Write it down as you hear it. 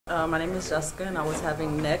My name is Jessica, and I was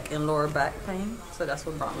having neck and lower back pain, so that's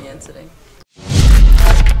what brought me in today.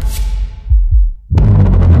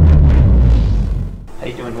 How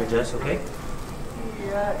you doing here, Jess? Okay?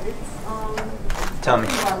 Yeah, it's Tell me.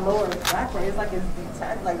 my lower back, right? It's like it's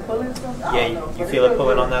detached, like pulling something. Yeah, you feel it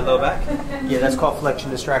pulling on that low back? Yeah, that's called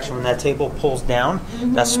flexion distraction. When that table pulls down,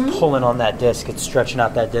 that's pulling on that disc. It's stretching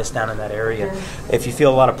out that disc down in that area. If you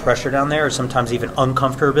feel a lot of pressure down there, or sometimes even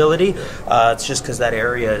uncomfortability, it's just because that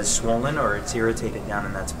area is swollen or it's irritated down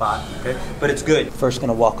in that spot. Okay, but it's good. First,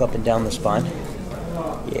 gonna walk up and down the spine.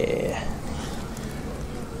 Yeah.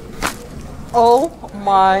 Oh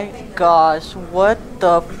my gosh! What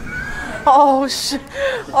the? Oh shit!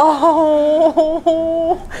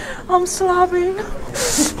 Oh, I'm slobbing.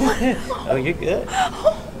 Oh, you're good.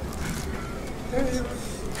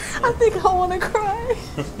 I think I want to cry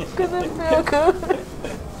because it feels good.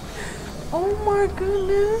 Oh my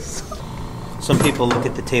goodness. Some people look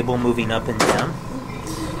at the table moving up and down,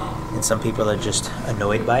 and some people are just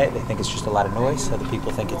annoyed by it. They think it's just a lot of noise. Other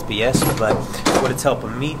people think it's BS. But what it's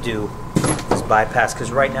helping me do is bypass,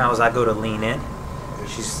 because right now as I go to lean in,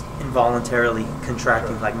 she's involuntarily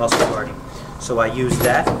contracting, like muscle guarding. So I use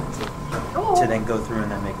that to then go through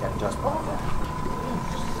and then make that adjustment like that.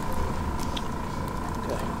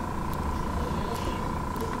 Okay.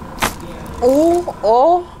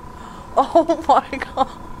 Oh my god.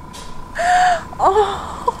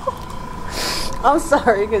 Oh. I'm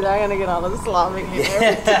sorry, because I'm gonna get all the slobbing and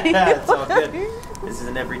everything. It's all good. This is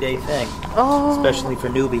an everyday thing, especially for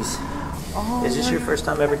newbies. Is this your first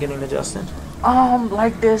time ever getting adjusted?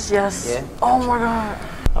 Like this, yes. Yeah. Oh my god.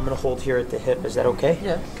 I'm gonna hold here at the hip. Is that okay?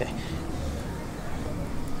 Yeah. Okay.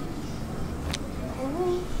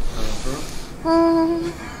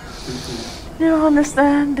 You don't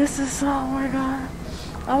understand. This is, oh my god.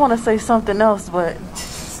 I want to say something else, but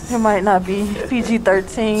it might not be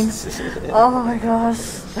PG-13. Oh my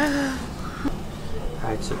gosh.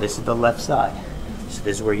 Alright, so this is the left side. So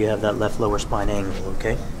this is where you have that left lower spine angle,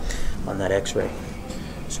 okay? On that x-ray.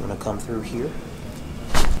 So I'm gonna come through here.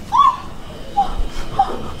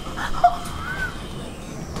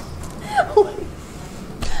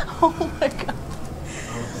 Oh my god.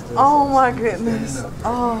 Oh my goodness.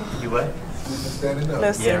 Oh. You what?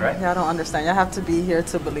 Listen, Yeah, right? y'all don't understand. Y'all have to be here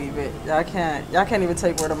to believe it. Y'all can't even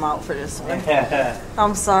take word of mouth for this one.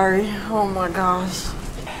 I'm sorry. Oh my gosh.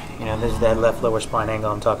 You know, this is that left lower spine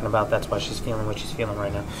angle I'm talking about. That's why she's feeling what she's feeling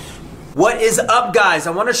right now. What is up, guys?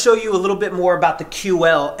 I want to show you a little bit more about the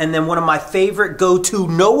QL and then one of my favorite go-to,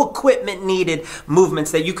 no equipment needed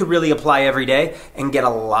movements that you could really apply every day and get a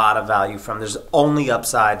lot of value from. There's only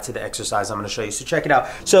upside to the exercise I'm going to show you, so check it out.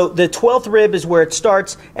 So the 12th rib is where it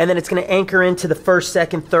starts, and then it's going to anchor into the first,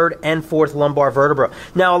 second, third, and fourth lumbar vertebra.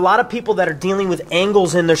 Now, a lot of people that are dealing with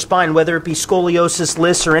angles in their spine, whether it be scoliosis,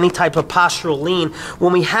 lifts, or any type of postural lean,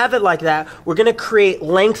 when we have it like that, we're going to create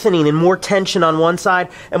lengthening and more tension on one side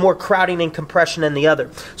and more crowding and compression in the other.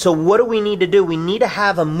 So what do we need to do? We need to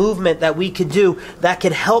have a movement that we could do that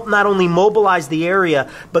could help not only mobilize the area,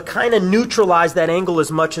 but kind of neutralize that angle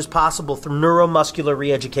as much as possible through neuromuscular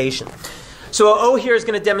re-education. So O here is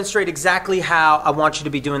going to demonstrate exactly how I want you to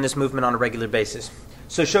be doing this movement on a regular basis.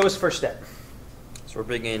 So show us first step. So we're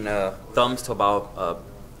bringing thumbs to about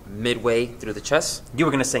midway through the chest. You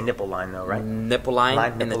were going to say nipple line though, right? Nipple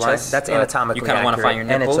line in the chest. That's anatomically You kind of want to find your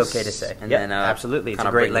nipples. And it's okay to say. And yep, then, absolutely. It's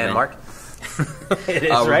a great landmark. It is,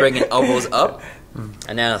 we're right? bringing elbows up.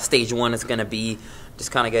 And then stage one is going to be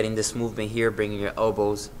just kind of getting this movement here, bringing your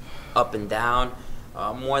elbows up and down.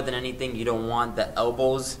 More than anything, you don't want the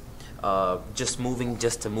elbows just moving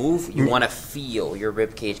just to move. You want to feel your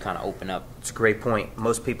rib cage kind of open up. It's a great point.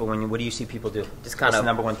 Most people, what do you see people do? Just kind of the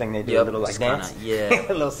number one thing they do. Yep, a little like dance. Yeah.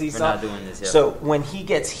 A little seesaw. We're not doing this yet. So when he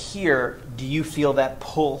gets here, do you feel that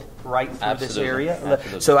pull right through this area?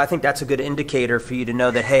 Absolutely. So I think that's a good indicator for you to know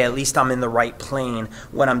that, hey, at least I'm in the right plane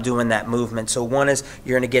when I'm doing that movement. So one is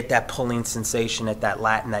you're going to get that pulling sensation at that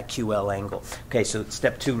lat and that QL angle. Okay, so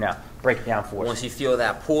step two now. Break it down for us. Once you feel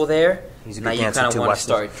that pull there, now you kind of want to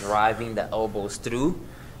start this. driving the elbows through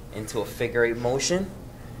into a figure eight motion.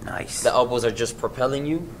 Nice. The elbows are just propelling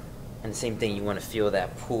you, and the same thing, you want to feel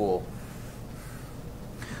that pull.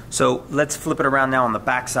 So let's flip it around now on the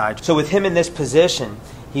back side. So with him in this position,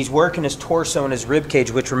 He's working his torso and his rib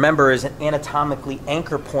cage, which remember is an anatomically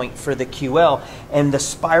anchor point for the QL, and the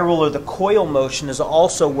spiral or the coil motion is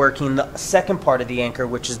also working the second part of the anchor,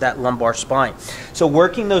 which is that lumbar spine. So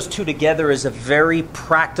working those two together is a very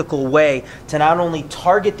practical way to not only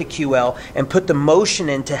target the QL and put the motion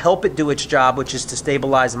in to help it do its job, which is to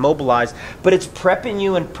stabilize and mobilize, but it's prepping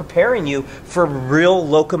you and preparing you for real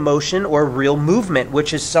locomotion or real movement,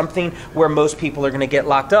 which is something where most people are going to get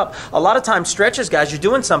locked up. A lot of times stretches, guys, you're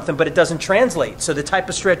doing something, but it doesn't translate. So the type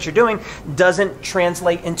of stretch you're doing doesn't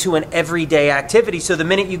translate into an everyday activity. So the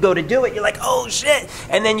minute you go to do it, you're like, oh shit.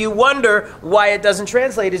 And then you wonder why it doesn't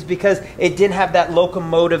translate is because it didn't have that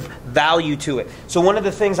locomotive value to it. So one of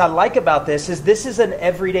the things I like about this is an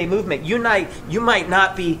everyday movement. You might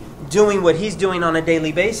not be doing what he's doing on a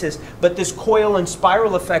daily basis, but this coil and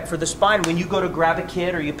spiral effect for the spine, when you go to grab a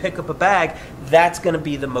kid or you pick up a bag, that's going to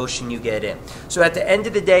be the motion you get in. So at the end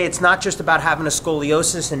of the day, it's not just about having a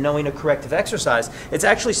scoliosis and knowing a corrective exercise. It's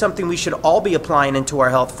actually something we should all be applying into our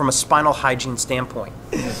health from a spinal hygiene standpoint.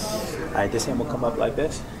 All right, this hand will come up like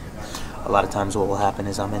this. A lot of times what will happen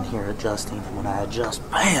is I'm in here adjusting, and when I adjust,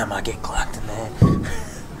 bam, I get clocked in the head.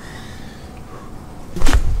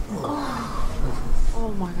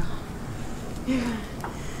 Oh my God.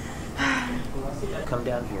 Come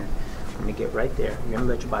down here. I'm going to get right there. You're going to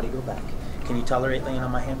let your body go back. Can you tolerate laying on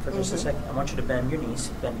my hand for just a second? I want you to bend your knees.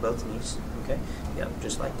 Bend both knees. Okay? Yep,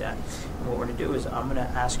 just like that. And what we're going to do is I'm going to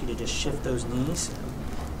ask you to just shift those knees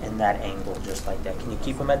in that angle, just like that. Can you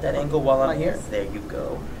keep them at that angle while I'm here? There you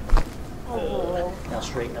go. Good. Now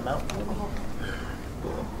straighten them out.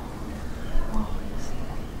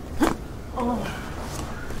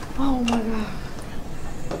 Oh my God.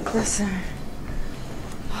 Listen.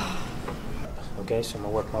 Okay, so I'm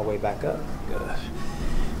going to work my way back up. Good.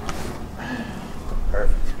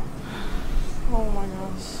 Perfect. Oh my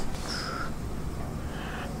gosh.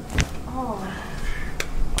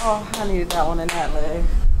 Oh, I needed that one in that leg.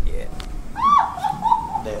 Yeah.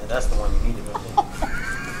 There, that's the one you needed right there.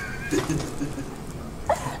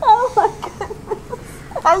 Oh my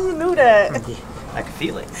goodness. How you knew that? Yeah, I can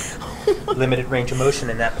feel it. Limited range of motion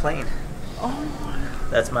in that plane. Oh.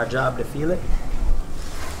 That's my job, to feel it.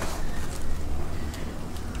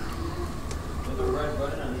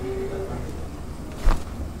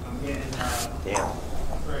 Damn.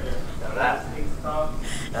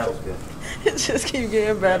 That was good. It just keeps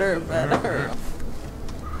getting better and better.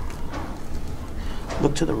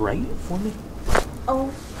 Look to the right for me.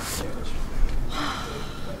 Oh.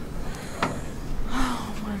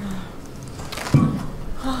 Oh my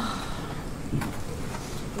God.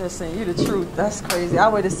 Listen, you the truth. That's crazy. I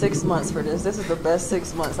waited 6 months for this. This is the best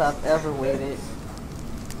 6 months I've ever waited.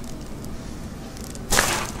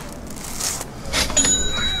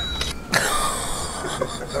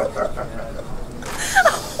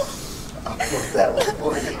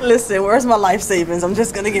 Listen, where's my life savings? I'm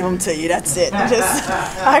just gonna give them to you. That's it.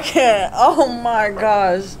 I can't. Oh my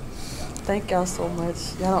gosh. Thank y'all so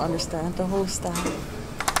much. Y'all don't understand the whole style.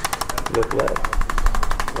 Look left.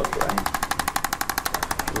 Look right.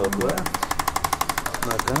 Look left.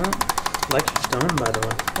 Look up. Like your stone, by the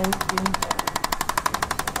way. Thank you.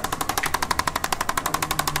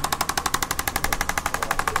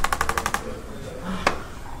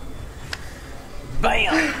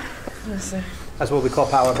 Bam! Listen. That's what we call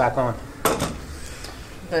power back on.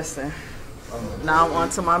 Listen. Now on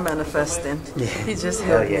to my manifesting. Yeah. He just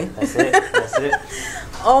helped me. That's it. That's it.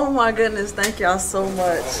 Oh my goodness, thank y'all so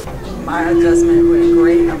much. My adjustment went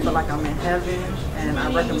great. I feel like I'm in heaven, and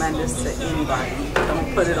I recommend this to anybody.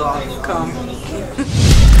 Don't put it off. Come.